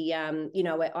of the,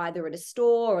 either at a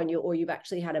store or you've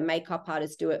actually had a makeup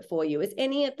artist do it for you. Has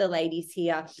any of the ladies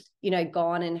here,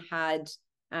 gone and had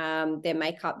their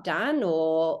makeup done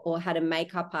or had a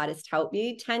makeup artist help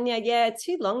you? Tanya, yeah,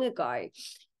 too long ago.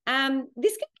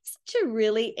 This can be such a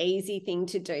really easy thing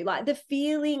to do. Like the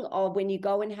feeling of when you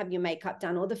go and have your makeup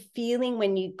done, or the feeling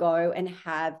when you go and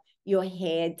have your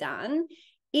hair done,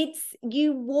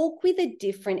 you walk with a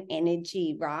different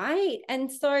energy, right? And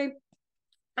so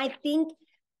I think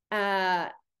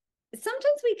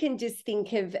sometimes we can just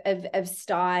think of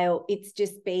style, it's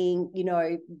just being,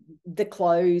 the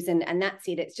clothes and that's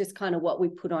it. It's just kind of what we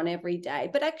put on every day.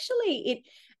 But actually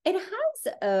it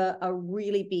has a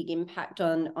really big impact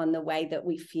on the way that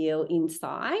we feel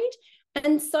inside.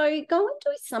 And so go and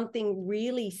do something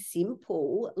really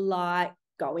simple, like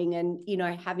going and,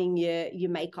 having your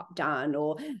makeup done,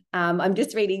 or I'm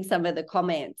just reading some of the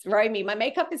comments. Romy, my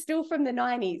makeup is still from the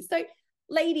 90s. So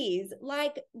ladies,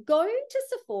 like, go to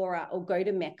Sephora or go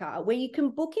to Mecca, where you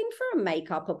can book in for a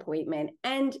makeup appointment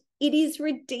and it is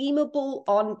redeemable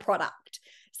on product.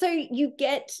 So you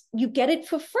get it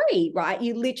for free, right?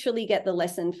 You literally get the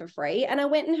lesson for free. And I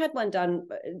went and had one done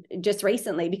just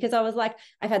recently because I was like,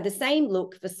 I've had the same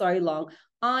look for so long.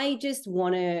 I just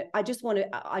want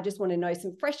to know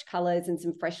some fresh colors and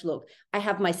some fresh look. I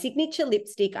have my signature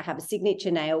lipstick. I have a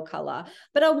signature nail color,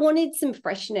 but I wanted some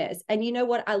freshness. And you know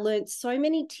what? I learned so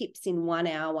many tips in 1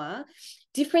 hour,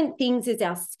 different things as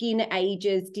our skin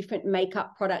ages, different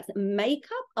makeup products.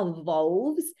 Makeup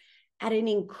evolves at an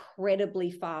incredibly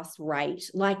fast rate,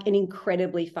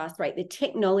 The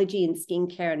technology in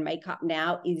skincare and makeup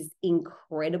now is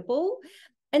incredible.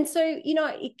 And so,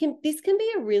 this can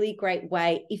be a really great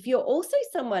way. If you're also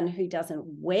someone who doesn't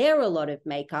wear a lot of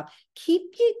makeup,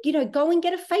 go and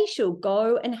get a facial,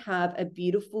 go and have a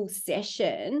beautiful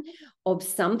session of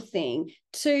something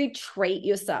to treat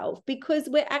yourself, because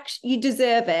you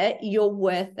deserve it. You're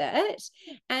worth it.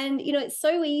 And, it's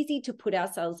so easy to put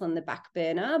ourselves on the back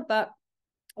burner, but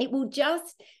it will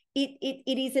just, it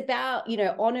is about,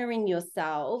 honoring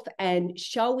yourself and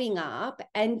showing up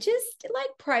and just like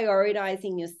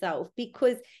prioritizing yourself,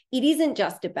 because it isn't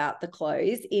just about the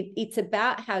clothes. It's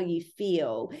about how you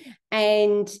feel.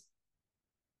 And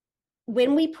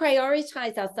when we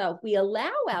prioritize ourselves, we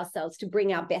allow ourselves to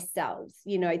bring our best selves,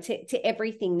 to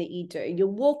everything that you do.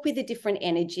 You'll walk with a different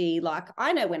energy. Like,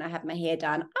 I know when I have my hair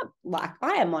done,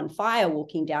 I am on fire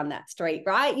walking down that street,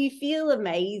 right? You feel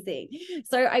amazing.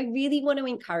 So I really want to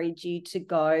encourage you to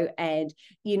go and,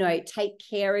 take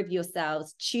care of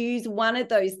yourselves. Choose one of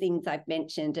those things I've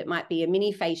mentioned. It might be a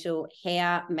mini facial,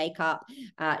 hair, makeup,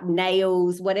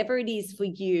 nails, whatever it is for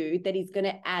you that is going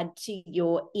to add to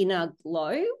your inner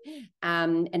glow.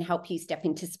 And help you step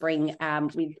into spring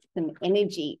with some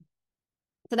energy.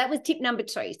 So that was tip number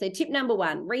 2. So tip number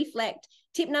 1, reflect.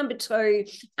 Tip number 2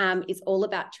 is all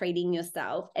about treating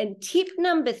yourself. And tip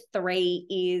number 3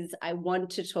 is I want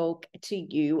to talk to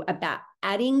you about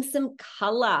adding some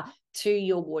color to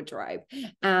your wardrobe.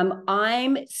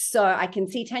 I can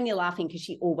see Tanya laughing because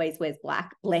she always wears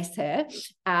black, bless her.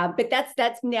 But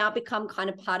that's now become kind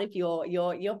of part of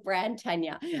your brand,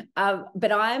 Tanya.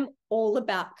 But I'm all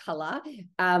about color.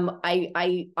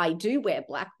 I do wear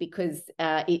black because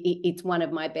it's one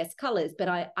of my best colors, but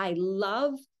I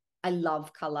love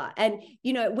color. And,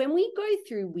 when we go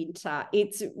through winter,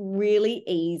 it's really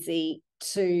easy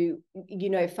to,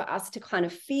 for us to kind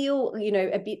of feel,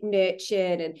 a bit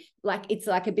nurtured, and it's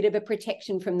like a bit of a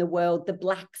protection from the world, the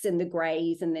blacks and the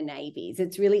grays and the navies.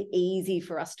 It's really easy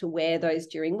for us to wear those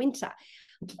during winter.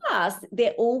 Plus,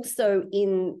 they're also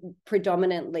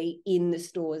predominantly in the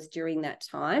stores during that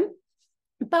time.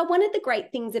 But one of the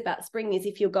great things about spring is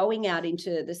if you're going out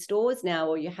into the stores now,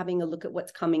 or you're having a look at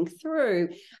what's coming through,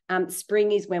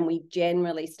 spring is when we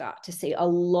generally start to see a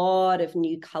lot of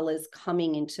new colors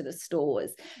coming into the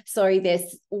stores. So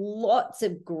there's lots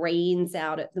of greens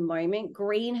out at the moment.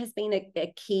 Green has been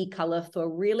a key color for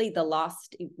really the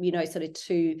last, sort of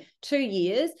two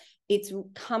years. It's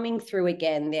coming through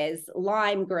again. There's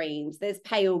lime greens, there's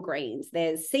pale greens,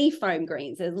 there's seafoam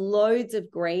greens, there's loads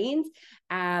of greens.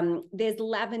 There's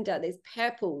lavender, there's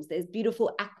purples, there's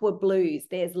beautiful aqua blues,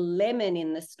 there's lemon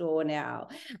in the store now.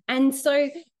 And so,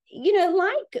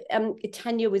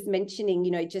 Tanya was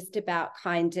mentioning, just about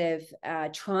kind of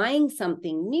trying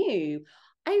something new.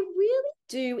 I really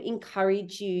do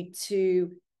encourage you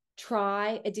to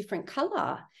try a different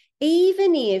color.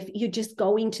 Even if you're just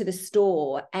going to the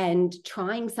store and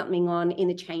trying something on in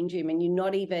the change room and you're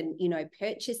not even,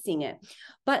 purchasing it.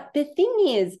 But the thing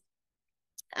is,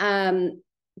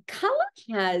 color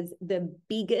has the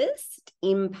biggest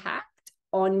impact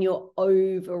on your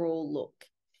overall look.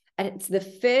 it's the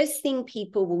first thing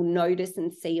people will notice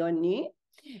and see on you.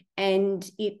 And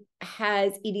it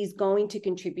is going to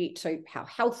contribute to how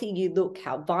healthy you look,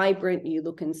 how vibrant you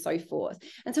look, and so forth.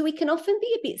 And so we can often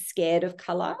be a bit scared of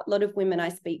color. A lot of women I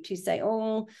speak to say,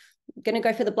 oh, I'm going to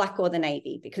go for the black or the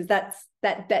navy, because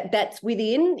that's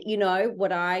within, you know,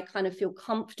 what I kind of feel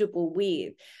comfortable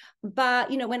with. But,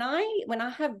 you know, when I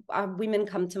have women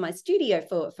come to my studio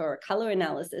for a color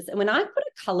analysis, and when I put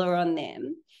a color on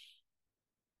them,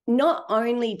 not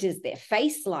only does their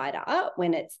face light up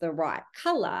when it's the right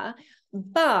color,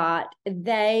 but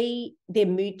their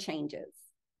mood changes.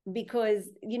 Because,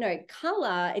 you know,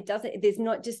 color, there's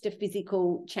not just a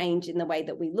physical change in the way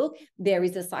that we look, there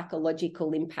is a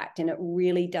psychological impact, and it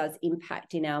really does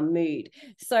impact in our mood.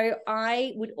 So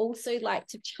I would also like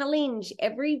to challenge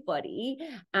everybody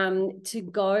to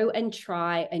go and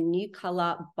try a new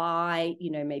color, buy, you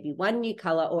know, maybe one new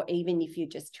color, or even if you're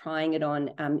just trying it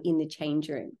on in the change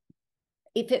room.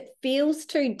 If it feels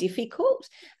too difficult,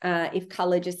 if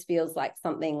color just feels like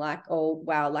something like, oh,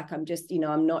 wow, like I'm just, you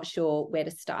know, I'm not sure where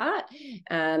to start.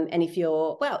 And if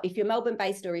you're Melbourne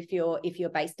based, or if you're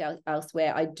based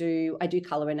elsewhere, I do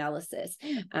color analysis.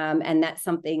 And that's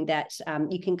something that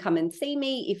you can come and see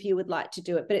me if you would like to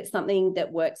do it, but it's something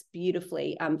that works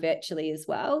beautifully virtually as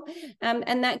well.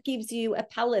 And that gives you a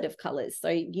palette of colors, so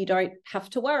you don't have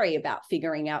to worry about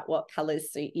figuring out what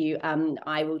colors suit you.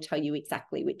 I will tell you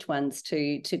exactly which ones to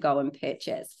go and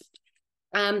purchase.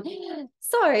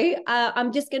 So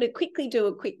I'm just going to quickly do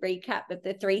a quick recap of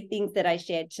the 3 things that I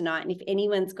shared tonight. And if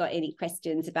anyone's got any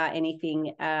questions about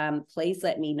anything, please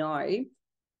let me know.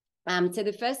 So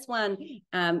the first one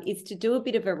is to do a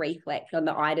bit of a reflect on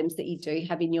the items that you do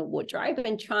have in your wardrobe,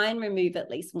 and try and remove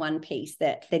at least one piece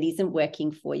that isn't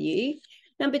working for you.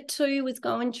 Number 2 was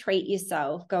go and treat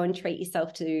yourself. Go and treat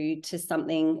yourself to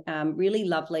something really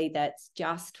lovely that's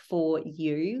just for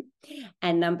you.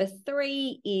 And number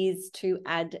 3 is to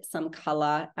add some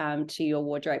color to your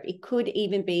wardrobe. It could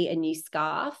even be a new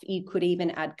scarf. You could even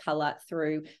add color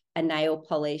through a nail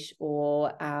polish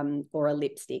or a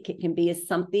lipstick. It can be as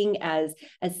something as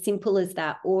simple as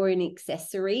that, or an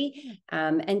accessory,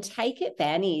 and take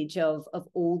advantage of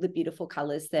all the beautiful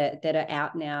colors that are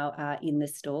out now in the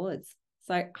stores.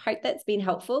 So I hope that's been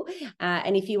helpful.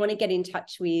 And if you want to get in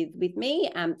touch with me,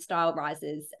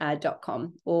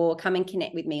 stylerisers.com, or come and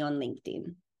connect with me on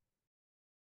LinkedIn.